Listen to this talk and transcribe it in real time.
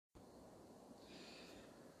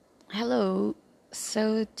Hello.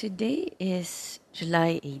 So today is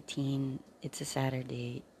July 18. It's a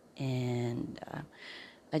Saturday, and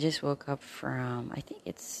I just woke up from, I think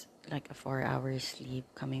it's like a 4 hour sleep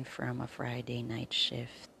coming from a Friday night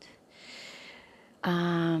shift.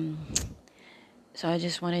 Um, so I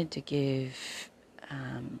just wanted to give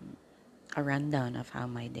um, a rundown of how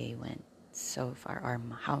my day went so far, or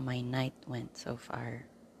how my night went so far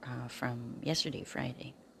from yesterday,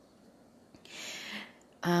 Friday.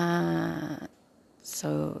 Uh,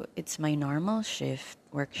 So it's my normal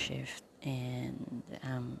work shift, and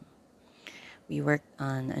we worked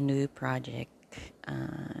on a new project.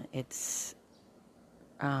 It's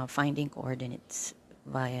finding coordinates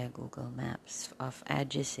via Google Maps of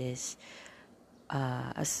addresses,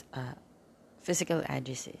 physical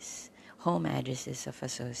addresses, home addresses of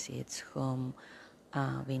associates whom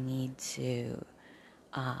we need to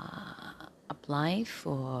apply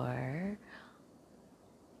for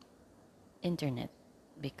internet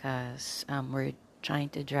because we're trying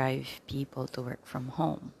to drive people to work from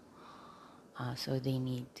home. So they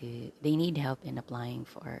need help in applying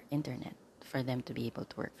for internet for them to be able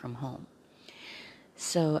to work from home.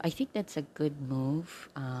 So I think that's a good move,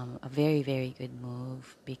 a very very good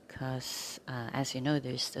move because as you know,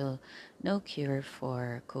 there's still no cure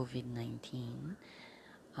for COVID-19,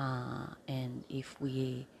 and if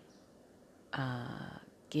we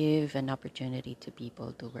give an opportunity to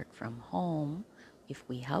people to work from home, if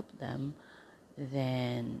we help them,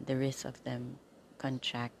 then the risk of them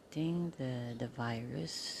contracting the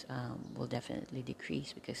virus will definitely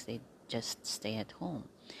decrease because they just stay at home.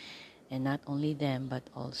 And not only them, but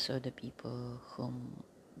also the people whom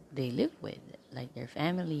they live with, like their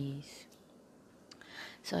families.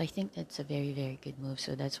 So I think that's a very, very good move.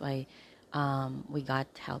 So that's why we got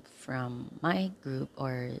help from my group,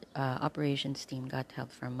 or operations team got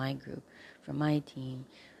help from my group, from my team,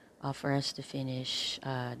 for us to finish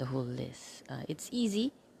the whole list. It's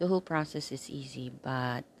easy. The whole process is easy,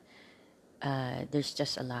 but there's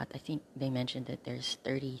just a lot. I think they mentioned that there's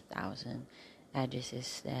 30,000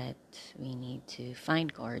 addresses that we need to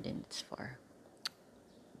find coordinates for.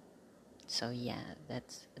 So yeah,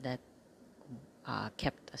 that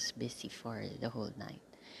kept us busy for the whole night.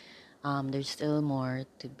 There's still more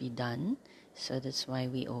to be done, so that's why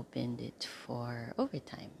we opened it for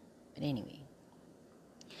overtime. But anyway,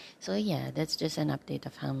 so yeah, that's just an update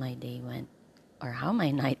of how my day went, or how my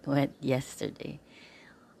night went yesterday.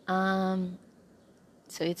 Um,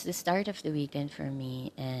 so it's the start of the weekend for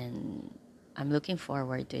me, and I'm looking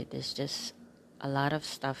forward to it. There's just a lot of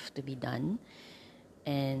stuff to be done,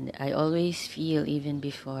 and I always feel, even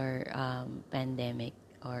before pandemic,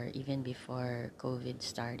 or even before COVID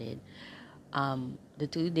started, the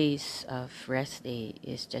 2 days of rest day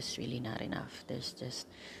is just really not enough. There's just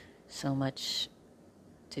so much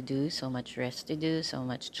to do, so much rest to do, so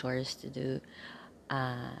much chores to do,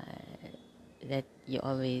 uh, that you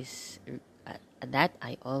always that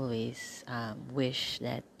I always wish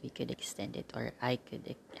that we could extend it, or I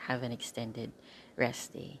could have an extended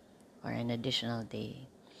rest day or an additional day.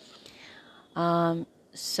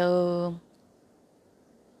 So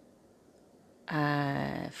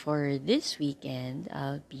for this weekend,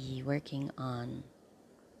 I'll be working on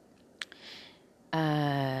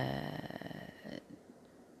a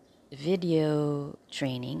video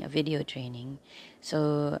training.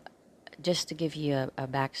 So just to give you a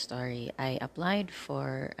backstory, I applied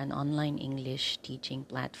for an online English teaching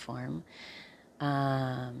platform.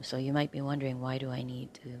 So you might be wondering, why do I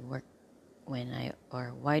need to work when I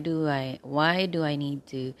or why do I need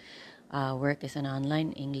to work as an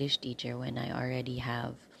online English teacher when I already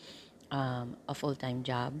have a full time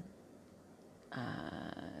job?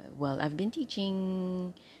 Well, I've been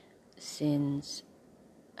teaching since,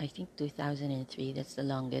 I think, 2003. That's the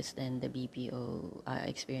longest and the BPO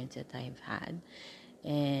experience that I've had.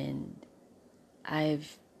 And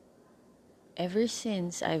I've ever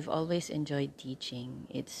since, I've always enjoyed teaching.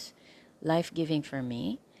 It's life giving for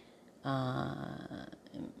me. Uh,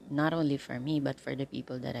 Not only for me, but for the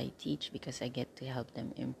people that I teach, because I get to help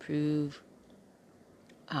them improve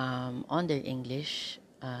on their English,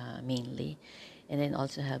 mainly, and then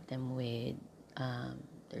also help them with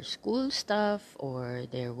their school stuff or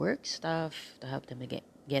their work stuff, to help them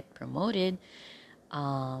get promoted,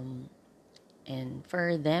 um, and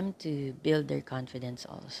for them to build their confidence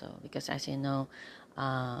also, because as you know,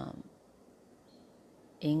 um,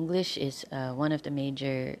 English is one of the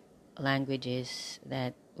major languages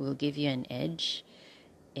that will give you an edge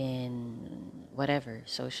in whatever,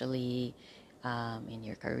 socially, in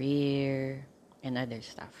your career, and other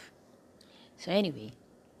stuff. So anyway,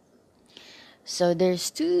 so there's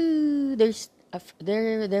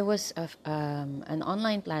there was an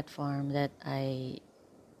online platform that I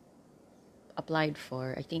applied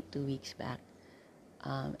for, I think 2 weeks back,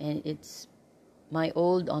 and it's my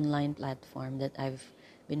old online platform that I've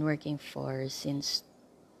been working for since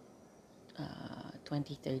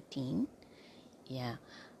 2013. Yeah,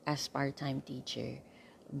 as part-time teacher.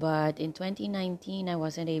 But in 2019, I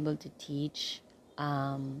wasn't able to teach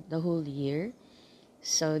the whole year,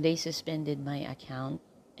 so they suspended my account.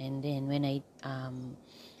 And then when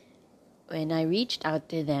I reached out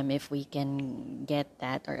to them if we can get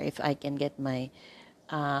that, or if I can get my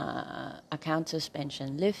account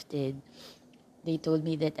suspension lifted, they told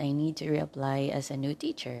me that I need to reapply as a new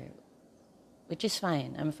teacher, which is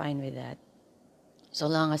fine. I'm fine with that, so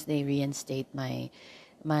long as they reinstate my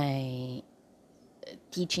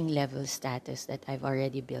teaching level status that I've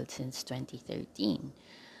already built since 2013.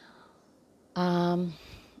 Um,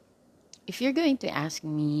 if you're going to ask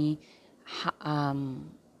me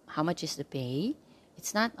how much is the pay,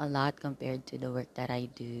 it's not a lot compared to the work that I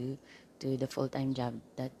do, to the full-time job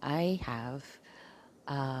that I have.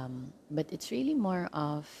 But it's really more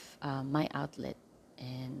of my outlet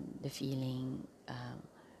and the feeling,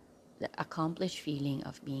 the accomplished feeling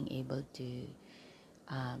of being able to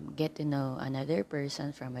get to know another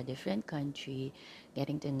person from a different country,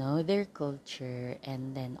 getting to know their culture,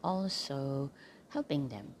 and then also helping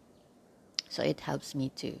them. So it helps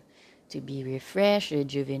me to be refreshed,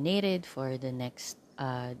 rejuvenated for the next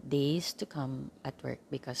days to come at work,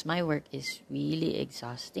 because my work is really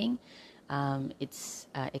exhausting. It's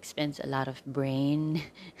expends a lot of brain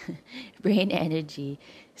brain energy.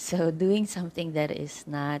 So doing something that is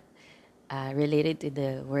not related to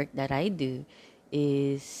the work that I do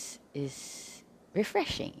is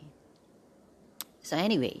refreshing. So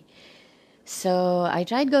anyway, so I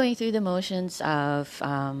tried going through the motions of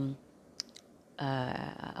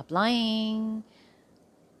applying,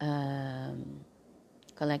 um,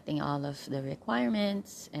 collecting all of the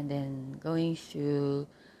requirements, and then going through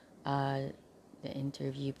uh, the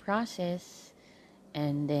interview process.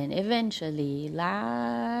 And then eventually,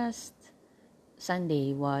 last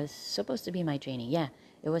Sunday was supposed to be my training. Yeah,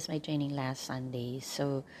 it was my training last Sunday.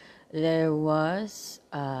 So there was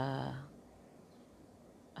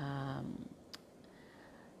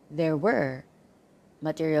there were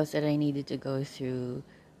materials that I needed to go through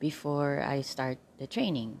before I start the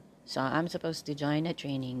training. So I'm supposed to join a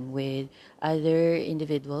training with other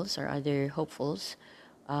individuals or other hopefuls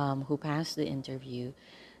who passed the interview.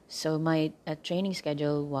 So my training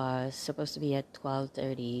schedule was supposed to be at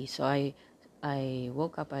 12:30. So I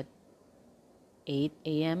woke up at 8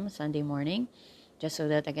 a.m. Sunday morning, just so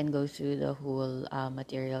that I can go through the whole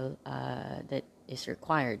material that is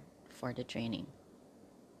required for the training.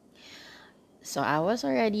 So I was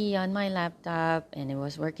already on my laptop and it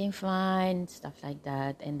was working fine, stuff like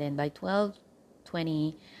that. And then by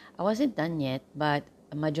 12:20, I wasn't done yet, but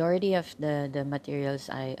a majority of the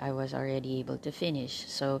materials I was already able to finish.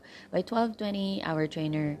 So by 12:20, our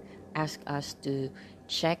trainer asked us to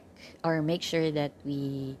check or make sure that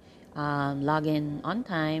we log in on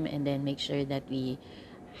time, and then make sure that we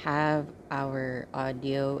have our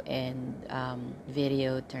audio and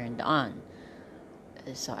video turned on.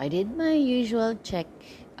 So I did my usual check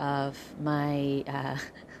of my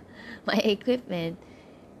my equipment,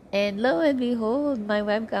 and lo and behold, my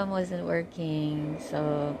webcam wasn't working.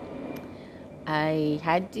 So I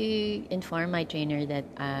had to inform my trainer that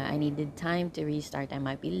I needed time to restart. I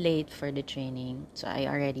might be late for the training, so I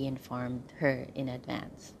already informed her in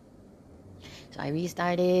advance. So I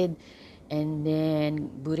restarted and then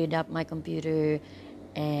booted up my computer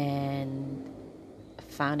and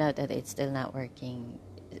found out that it's still not working.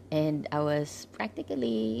 And I was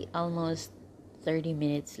practically almost 30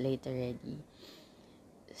 minutes late already.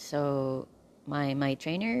 So my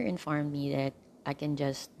trainer informed me that I can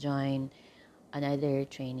just join another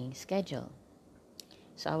training schedule.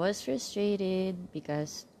 So I was frustrated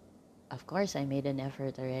because, of course, I made an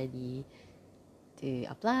effort already to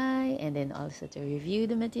apply and then also to review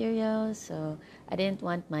the materials. So I didn't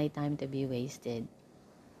want my time to be wasted.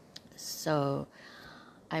 So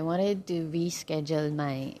I wanted to reschedule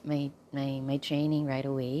my training right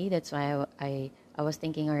away. That's why I was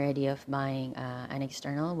thinking already of buying an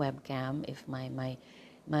external webcam if my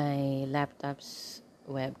laptop's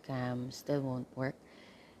webcam still won't work.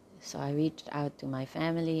 So I reached out to my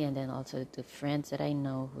family and then also to friends that I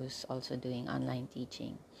know who's also doing online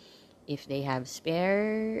teaching, if they have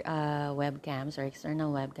spare webcams or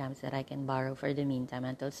external webcams that I can borrow for the meantime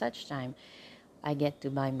until such time I get to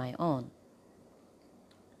buy my own.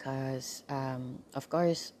 Because of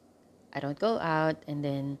course I don't go out, and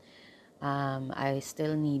then I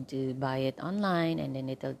still need to buy it online, and then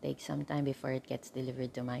it'll take some time before it gets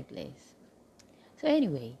delivered to my place. So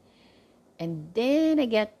anyway, and then I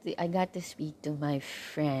got to speak to my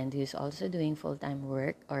friend who's also doing full-time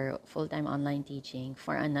work or full-time online teaching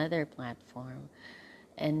for another platform.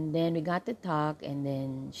 And then we got to talk, and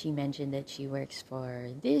then she mentioned that she works for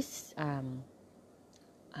this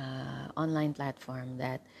online platform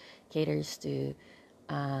that caters to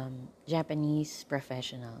Japanese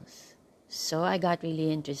professionals. So I got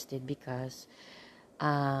really interested because,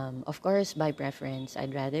 of course, by preference,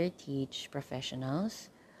 I'd rather teach professionals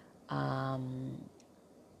um,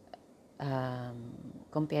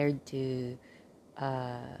 compared to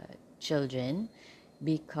children,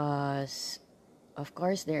 because of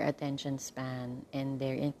course their attention span and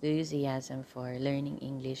their enthusiasm for learning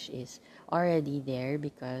English is already there,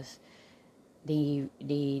 because they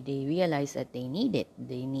realize that they need it.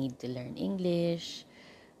 They need to learn English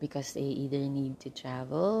because they either need to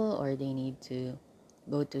travel or they need to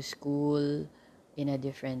go to school in a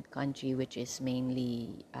different country, which is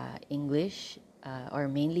mainly English, or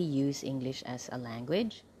mainly use English as a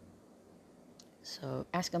language. So,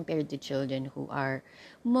 as compared to children who are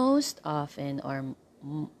most often or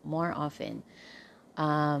more often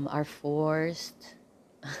are forced,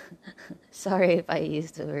 sorry if I use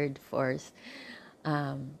the word forced,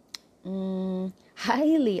 um,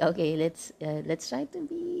 highly, okay, let's try to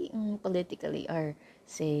be politically, or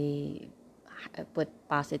say put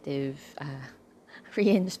positive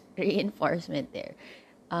reinforcement there.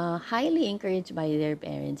 Highly encouraged by their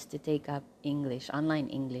parents to take up English, online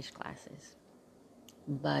English classes.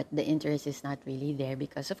 But the interest is not really there,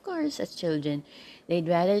 because of course as children they'd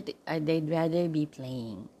rather be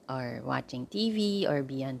playing or watching TV or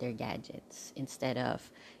be on their gadgets instead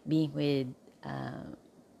of being with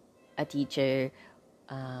a teacher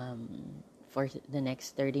um, for the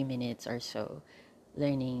next 30 minutes or so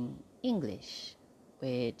learning English,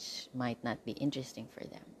 which might not be interesting for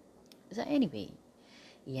them. So anyway,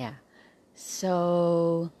 yeah.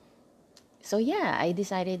 So yeah, I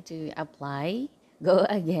decided to apply, go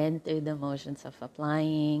again through the motions of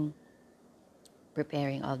applying,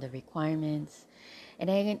 preparing all the requirements,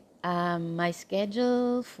 and my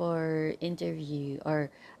schedule for interview, or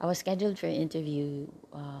I was scheduled for interview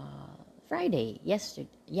Friday,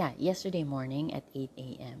 yesterday morning at 8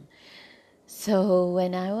 a.m. So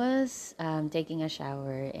when I was taking a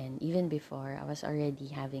shower, and even before, I was already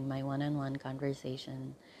having my one-on-one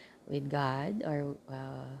conversation with God, or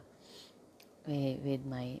with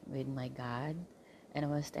my God, and I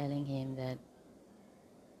was telling him that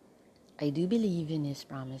I do believe in His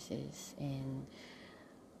promises, and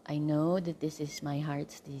I know that this is my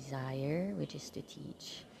heart's desire, which is to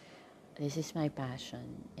teach. This is my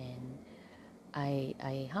passion, and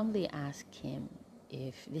I humbly ask Him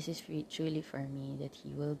if this is truly for me, that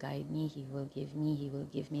He will guide me, He will give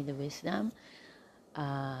me the wisdom,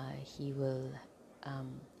 He will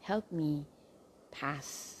help me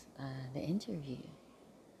pass the interview.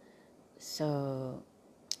 So,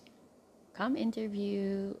 come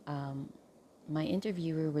interview, my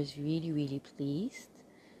interviewer was really, really pleased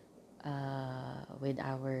with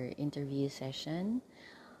our interview session.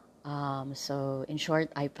 So, in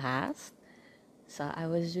short, I passed. So, I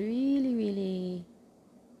was really, really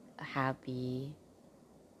happy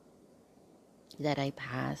that I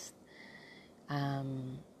passed,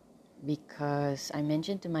 um, because I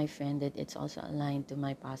mentioned to my friend that it's also aligned to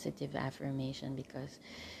my positive affirmation, because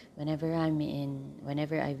whenever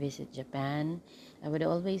I visit Japan, I would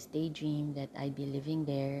always daydream that I'd be living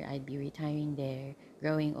there, I'd be retiring there,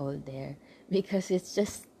 growing old there, because it's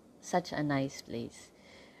just such a nice place.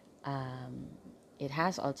 Um, it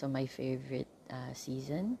has also my favorite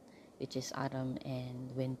season, which is autumn and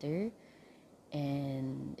winter,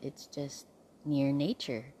 and it's just near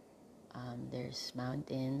nature. There's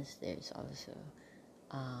mountains, there's also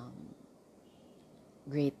um,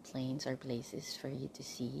 great plains or places for you to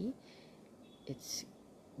see. It's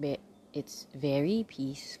it's very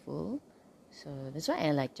peaceful, so that's why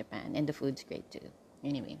I like Japan, and the food's great too.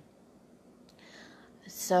 Anyway,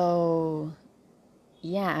 so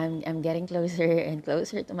yeah, I'm getting closer and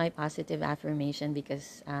closer to my positive affirmation,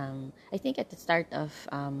 because I think at the start of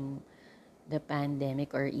the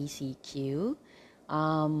pandemic or ECQ,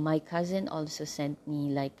 my cousin also sent me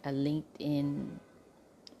like a LinkedIn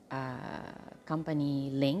company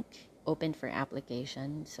link open for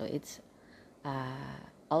application. So it's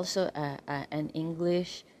also an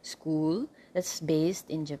English school that's based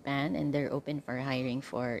in Japan, and they're open for hiring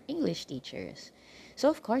for English teachers. So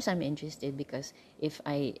of course I'm interested, because if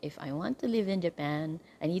I want to live in Japan,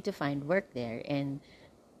 I need to find work there, and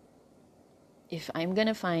if I'm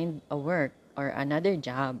gonna find a work or another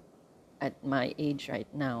job at my age right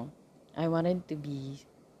now, I wanted to be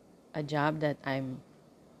a job that I'm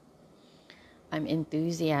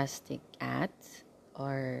enthusiastic at,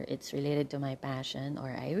 or it's related to my passion,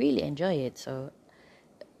 or I really enjoy it. So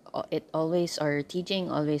it always, or teaching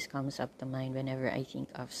always comes up to mind whenever I think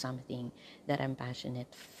of something that I'm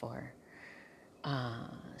passionate for.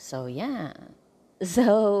 So yeah.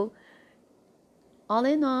 So all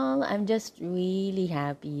in all, I'm just really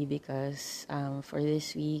happy because for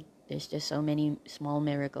this week, there's just so many small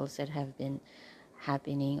miracles that have been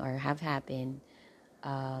happening or have happened.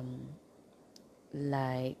 Um,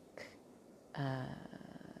 like,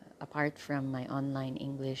 apart from my online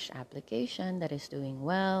English application that is doing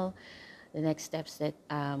well, the next steps that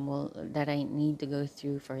I need to go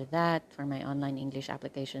through for my online English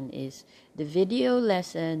application is the video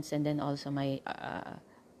lessons, and then also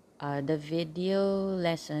the video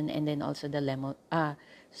lesson, and then also the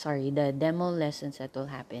demo lessons that will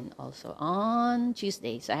happen also on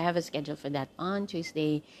Tuesday. So I have a schedule for that on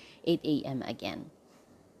Tuesday, 8 a.m. again.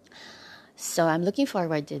 So I'm looking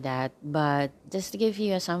forward to that. But just to give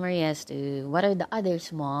you a summary as to what are the other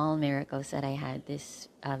small miracles that I had this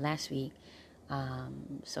last week.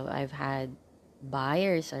 So I've had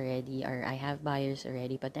buyers already, or I have buyers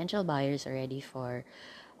already, potential buyers already for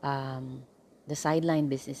the sideline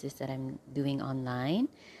businesses that I'm doing online.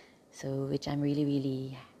 So which I'm really,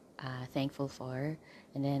 really thankful for.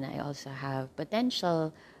 And then I also have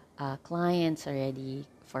potential clients already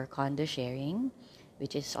for condo sharing,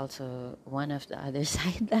 which is also one of the other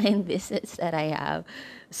sideline business that I have.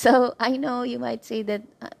 So I know you might say that,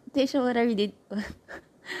 Tisha, what are you did?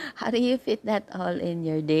 How do you fit that all in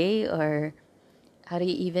your day, or how do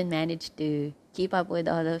you even manage to keep up with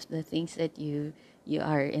all of the things that you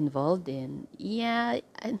are involved in? Yeah,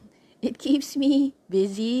 and it keeps me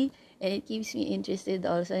busy, and it keeps me interested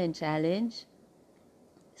also in challenge.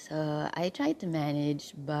 So I try to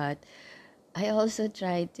manage, but I also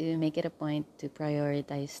try to make it a point to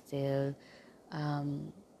prioritize still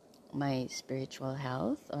um, my spiritual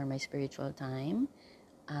health or my spiritual time,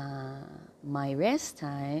 uh, my rest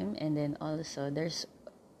time, and then also there's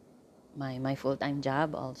my full-time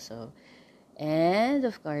job also, and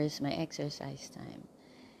of course my exercise time.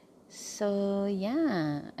 So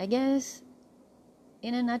yeah, I guess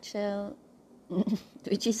in a nutshell,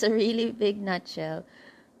 which is a really big nutshell,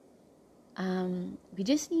 we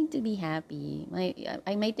just need to be happy. My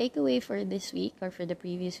takeaway for this week or for the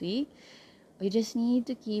previous week, we just need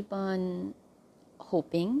to keep on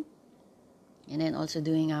hoping, and then also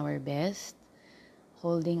doing our best,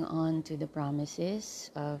 holding on to the promises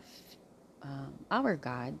of our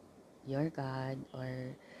God, your God,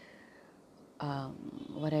 or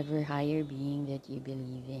whatever higher being that you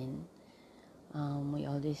believe in. We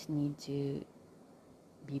always need to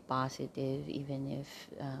be positive, even if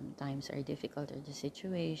times are difficult or the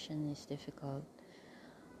situation is difficult.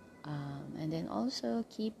 And then also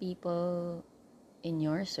keep people in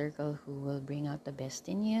your circle who will bring out the best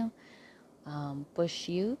in you, push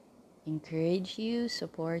you, encourage you,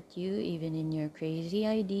 support you, even in your crazy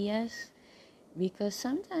ideas. Because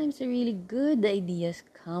sometimes the really good ideas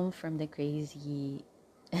come from the crazy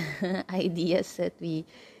ideas that we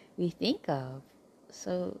think of.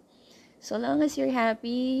 So so long as you're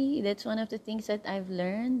happy, that's one of the things that I've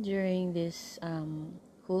learned during this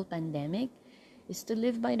whole pandemic, is to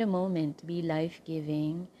live by the moment, to be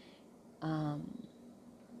life-giving, um,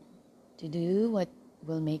 to do what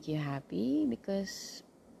will make you happy, because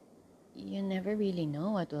you never really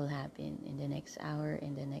know what will happen in the next hour,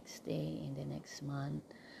 in the next day, in the next month.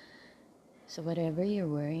 So whatever you're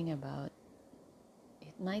worrying about,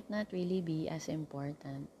 it might not really be as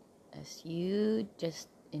important as you just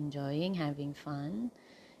enjoying having fun,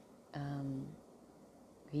 um,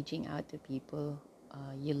 reaching out to people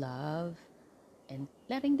you love, and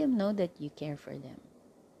letting them know that you care for them.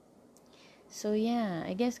 So yeah,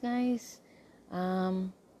 I guess, guys,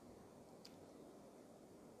 um,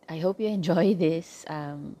 I hope you enjoy this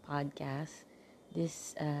podcast,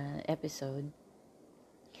 this episode.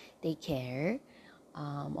 Take care.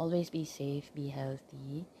 Always be safe, be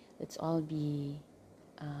healthy. Let's all be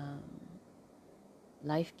um,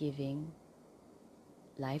 life giving,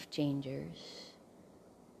 life changers,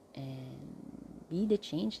 and be the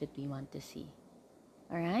change that we want to see.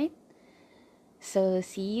 All right? So,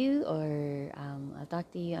 see you, or I'll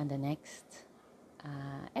talk to you on the next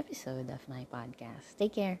episode of my podcast.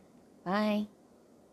 Take care. Bye.